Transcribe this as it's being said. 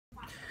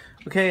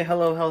Okay,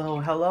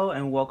 hello,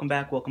 and welcome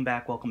back. Okay,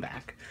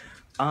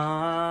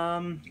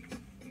 I'm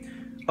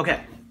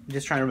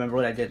just trying to remember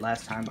what I did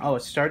last time. Oh,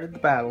 it started the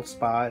battle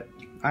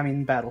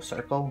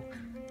circle,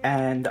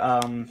 and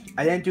I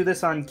didn't do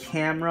this on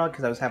camera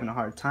because I was having a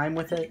hard time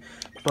with it,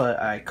 but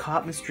I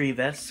caught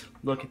Misdreavus.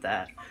 Look at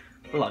that.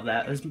 I love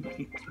that. It was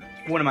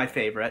one of my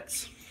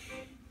favorites.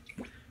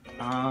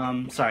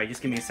 Sorry,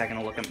 just give me a second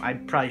to look at. I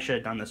probably should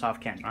have done this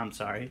off camera. I'm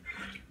sorry.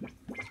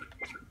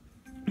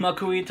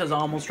 Makuita's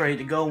almost ready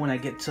to go when I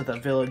get to the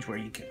village where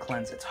you can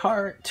cleanse its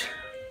heart.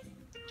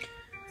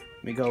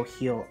 Let me go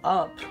heal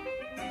up.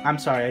 I'm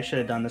sorry, I should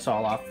have done this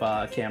all off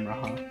camera,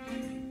 huh?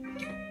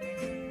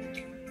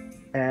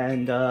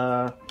 And,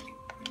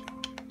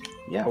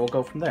 yeah, we'll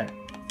go from there.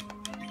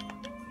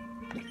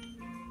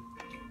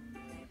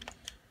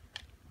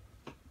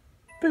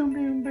 Boom,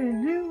 boom,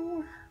 boom,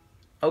 boom.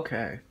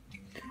 Okay.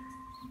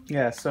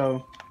 Yeah,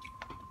 so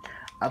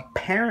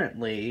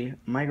apparently,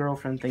 my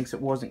girlfriend thinks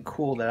it wasn't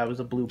cool that I was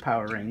a blue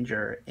Power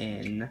Ranger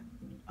in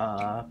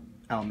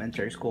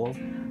elementary school.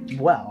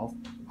 Well,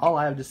 all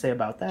I have to say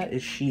about that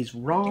is she's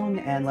wrong,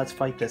 and let's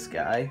fight this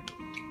guy.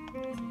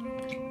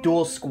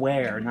 Dual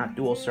square, not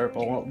dual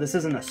circle. Well, this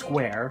isn't a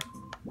square.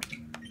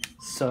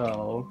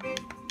 So,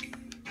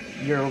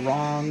 you're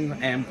wrong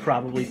and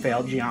probably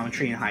failed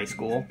geometry in high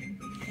school.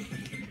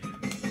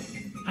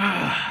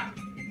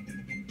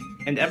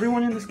 And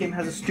everyone in this game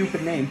has a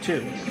stupid name,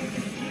 too.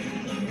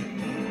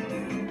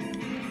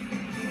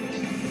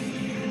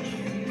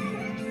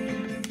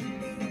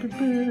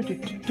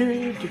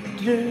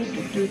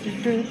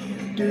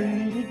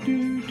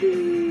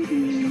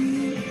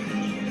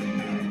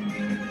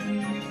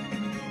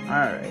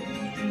 Alright.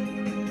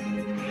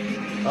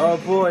 Oh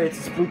boy, it's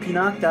a spooky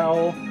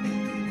Noctowl.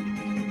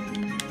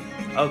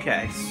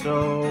 Okay,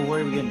 so what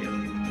are we gonna do?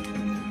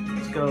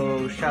 Let's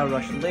go Shadow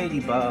Rush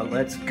Ladybug.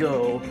 Let's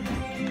go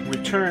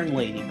Return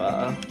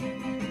Ladybug.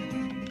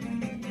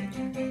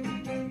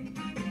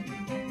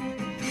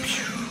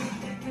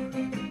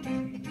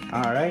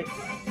 Alright.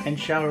 And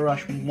Shadow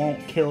Rush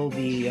won't kill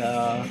the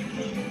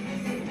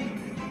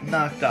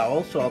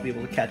Noctowl, so I'll be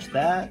able to catch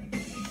that.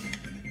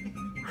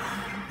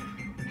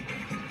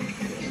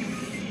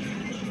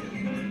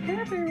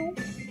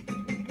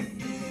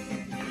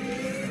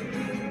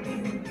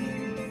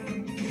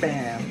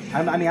 Bam.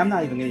 I mean, I'm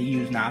not even going to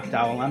use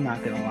Noctowl, I'm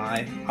not going to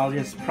lie. I'll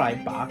just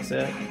probably box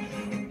it.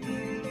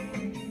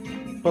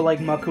 But like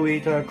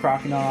Makuita,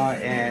 Croconaw,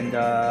 and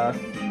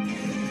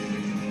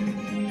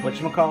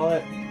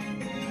whatchamacallit?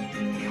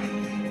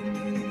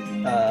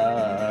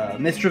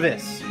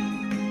 Misdreavus.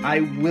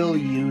 I will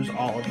use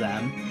all of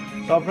them.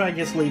 So I'll probably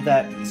just leave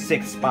that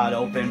 6th spot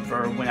open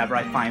for whenever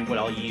I find what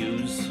I'll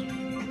use.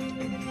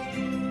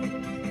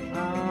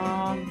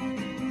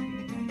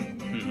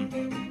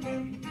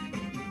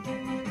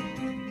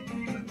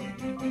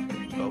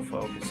 Go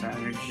focus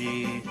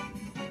energy.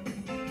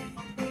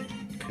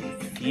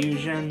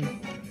 Confusion.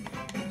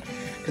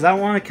 Because I don't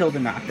want to kill the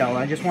Noctowl,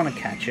 I just want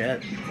to catch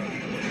it.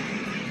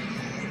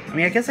 I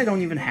mean, I guess I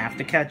don't even have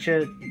to catch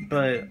it,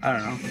 but I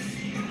don't know.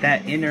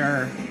 That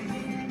inner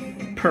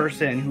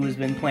person who has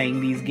been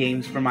playing these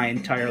games for my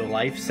entire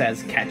life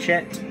says catch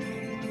it.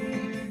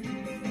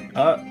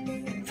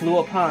 Flew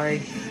up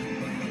high.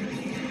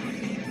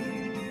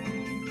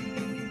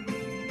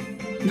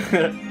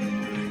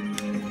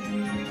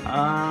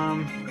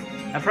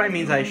 That probably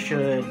means I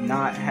should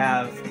not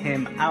have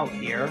him out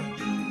here.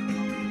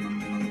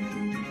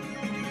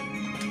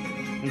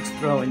 Let's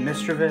throw in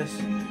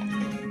Misdreavus.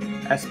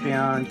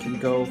 Espeon can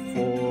go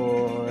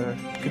for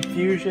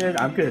Confusion.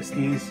 I'm gonna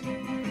sneeze.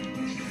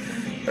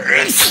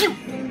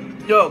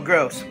 Yo,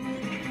 gross.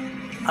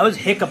 I was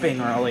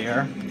hiccuping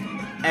earlier.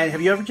 And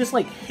have you ever just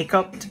like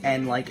hiccuped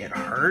and like it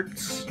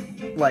hurts?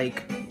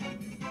 Like,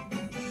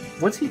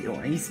 what's he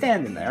doing? He's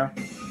standing there.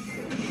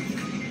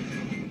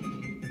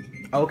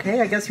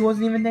 Okay, I guess he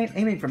wasn't even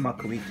aiming for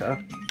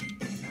Makuita.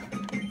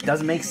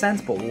 Doesn't make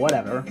sense, but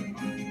whatever.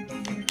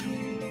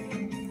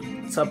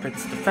 Let's up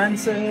its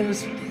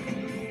defenses.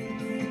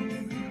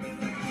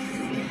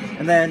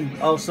 And then,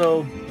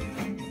 also,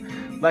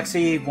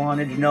 Lexi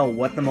wanted to know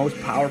what the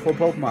most powerful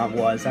Pokemon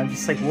was. I'm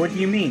just like, what do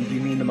you mean? Do you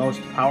mean the most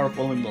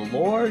powerful in the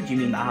lore? Do you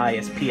mean the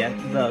highest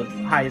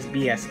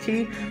BST?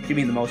 Do you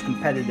mean the most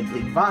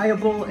competitively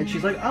viable? And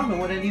she's like, I don't know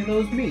what any of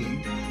those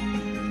mean.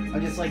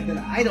 I'm just like, then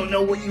I don't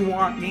know what you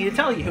want me to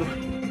tell you.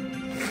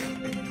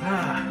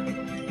 I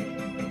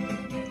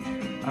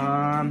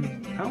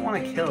don't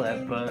want to kill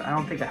it, but I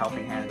don't think a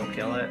helping hand will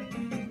kill it.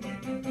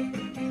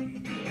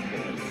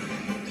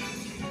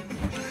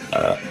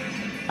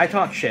 I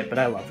talk shit, but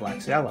I love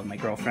Lexi. I love my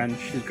girlfriend.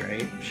 She's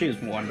great. She's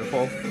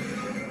wonderful.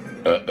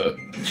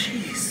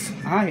 Jeez.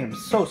 I am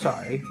so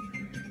sorry.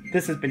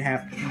 This has been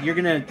happening. You're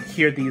gonna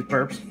hear these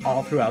burps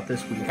all throughout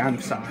this week. I'm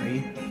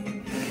sorry.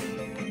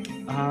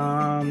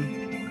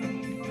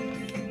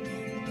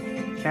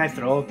 Can I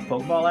throw a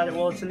Pokeball at it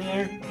while it's in the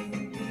air?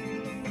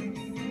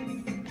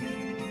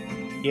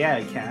 Yeah,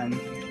 I can.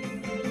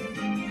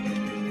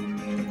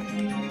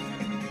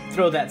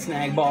 Throw that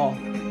snag ball.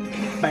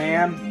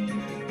 Bam.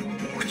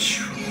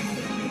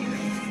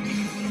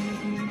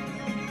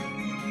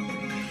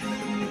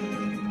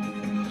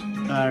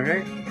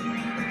 Alright.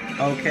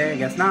 Okay, I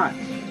guess not.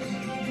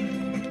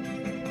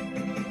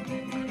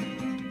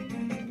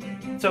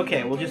 It's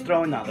okay, we'll just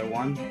throw another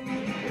one.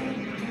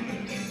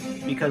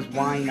 Because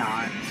why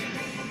not?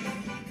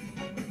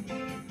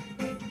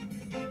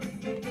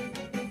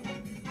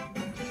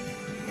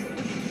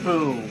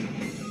 Boom.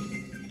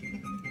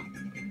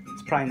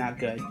 It's probably not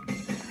good.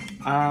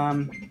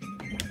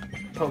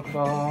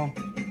 Pokeball.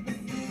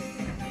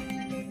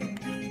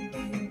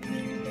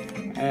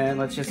 And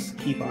let's just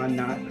keep on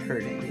not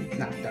hurting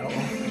Noctowl.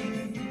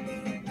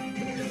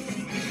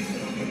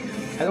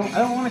 I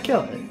don't want to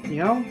kill it, you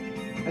know?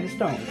 I just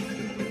don't.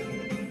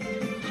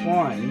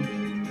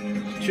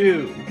 1,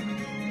 2,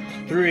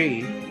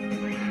 3.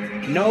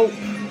 Nope.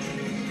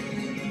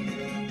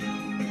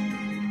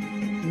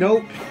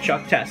 Nope.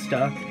 Chuck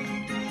Testa.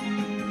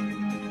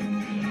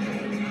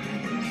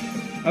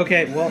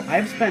 Okay, well,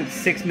 I've spent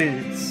 6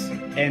 minutes,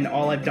 and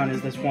all I've done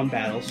is this one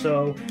battle,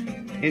 so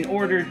in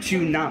order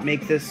to not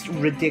make this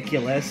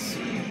ridiculous,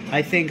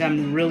 I think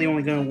I'm really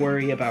only going to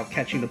worry about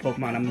catching the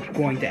Pokemon I'm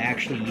going to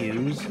actually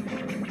use.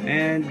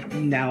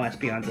 And now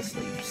Espeon's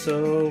asleep,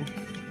 so...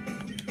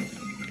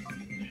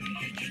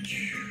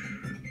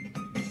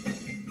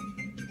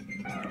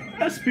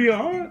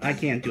 Espeon! I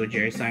can't do a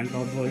Jerry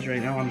Seinfeld voice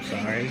right now, I'm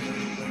sorry.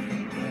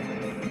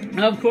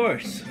 Of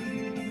course.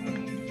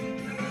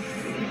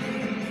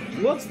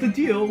 What's the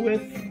deal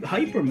with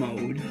Hyper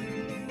Mode?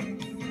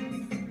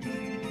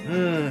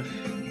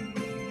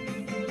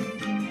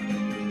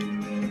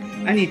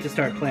 I need to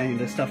start planning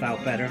this stuff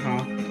out better,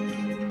 huh?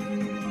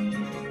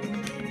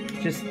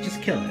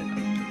 Just kill it.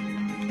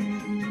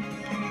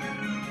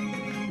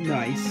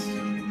 Nice.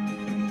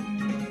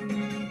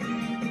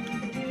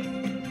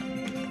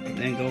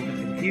 Then go for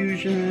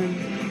confusion.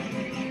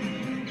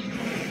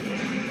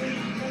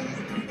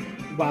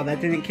 Wow, that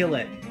didn't kill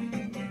it.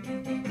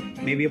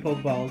 Maybe a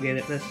Pokeball will get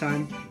it this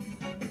time.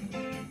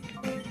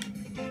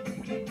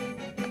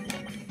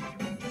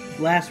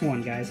 Last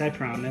one, guys, I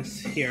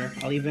promise. Here,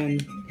 I'll even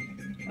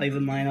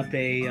line up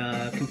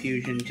a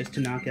confusion just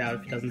to knock it out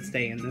if it doesn't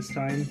stay in this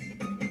time.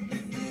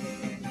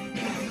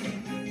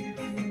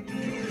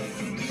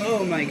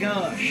 Oh my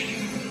gosh!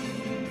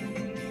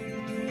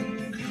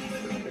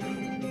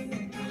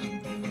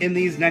 In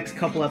these next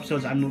couple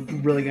episodes, I'm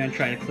really gonna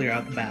try to clear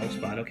out the battle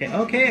spot. Okay,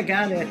 okay, I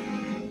got it.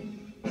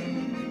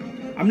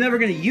 I'm never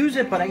gonna use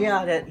it, but I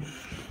got it.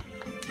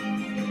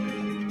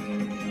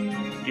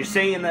 You're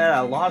saying that I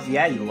lost?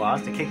 Yeah, you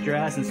lost. I kicked your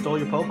ass and stole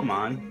your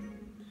Pokemon.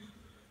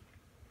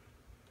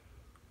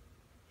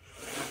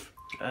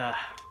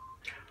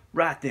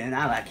 Right then,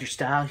 I like your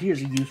style.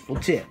 Here's a useful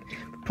tip.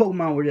 If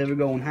Pokemon were to ever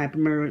go in hyper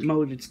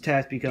mode, its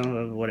attacks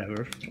become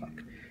whatever.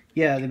 Fuck.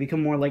 Yeah, they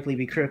become more likely to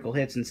be critical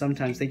hits, and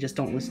sometimes they just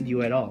don't listen to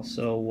you at all,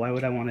 so why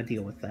would I want to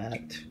deal with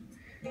that?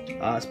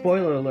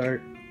 Spoiler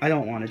alert, I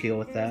don't want to deal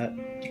with that.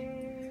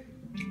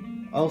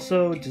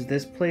 Also, does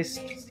this place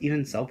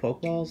even sell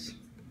Pokeballs?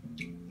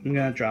 I'm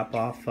gonna drop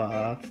off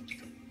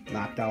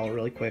Noctowl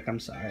really quick, I'm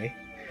sorry.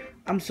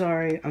 I'm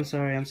sorry,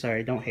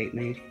 don't hate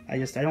me. I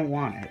don't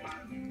want it.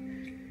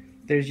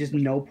 There's just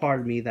no part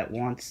of me that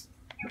wants...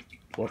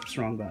 Whoops,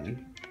 wrong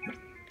button.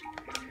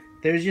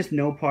 There's just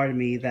no part of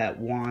me that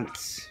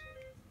wants...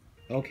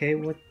 Okay,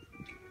 what?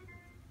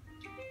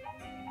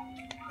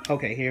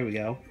 Okay, here we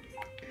go.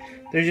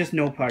 There's just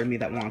no part of me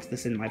that wants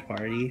this in my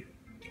party.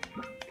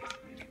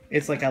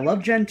 It's like, I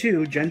love Gen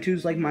 2. Gen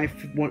 2's like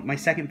my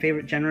second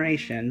favorite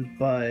generation,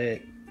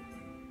 but...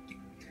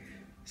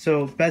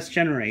 So, best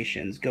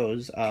generations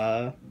goes,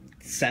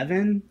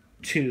 7,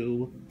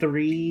 2,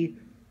 3,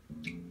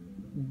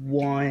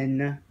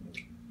 1...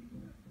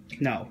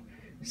 No.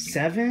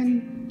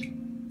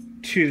 7,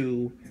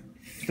 2,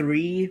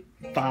 3,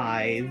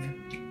 5...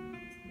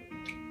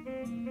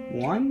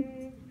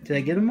 1? Did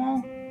I get them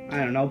all? I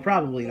don't know,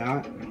 probably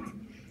not.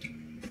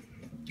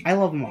 I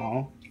love them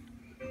all.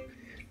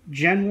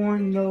 Gen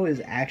 1, though,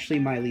 is actually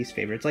my least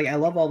favorite. It's like, I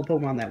love all the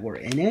Pokemon that were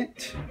in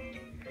it,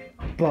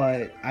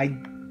 but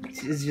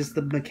it's just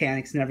the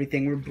mechanics and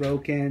everything were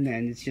broken,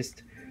 and it's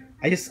just,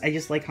 I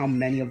just like how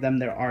many of them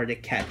there are to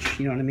catch,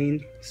 you know what I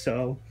mean?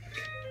 So,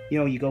 you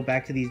know, you go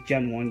back to these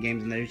Gen 1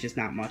 games, and there's just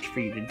not much for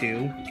you to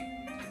do.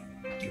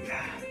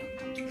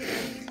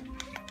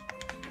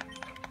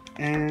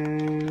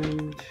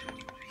 And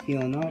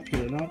healing up.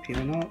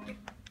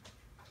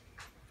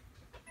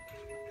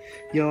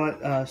 You know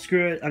what,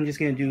 screw it, I'm just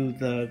gonna do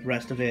the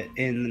rest of it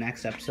in the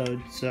next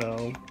episode,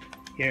 so,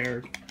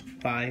 here,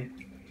 bye.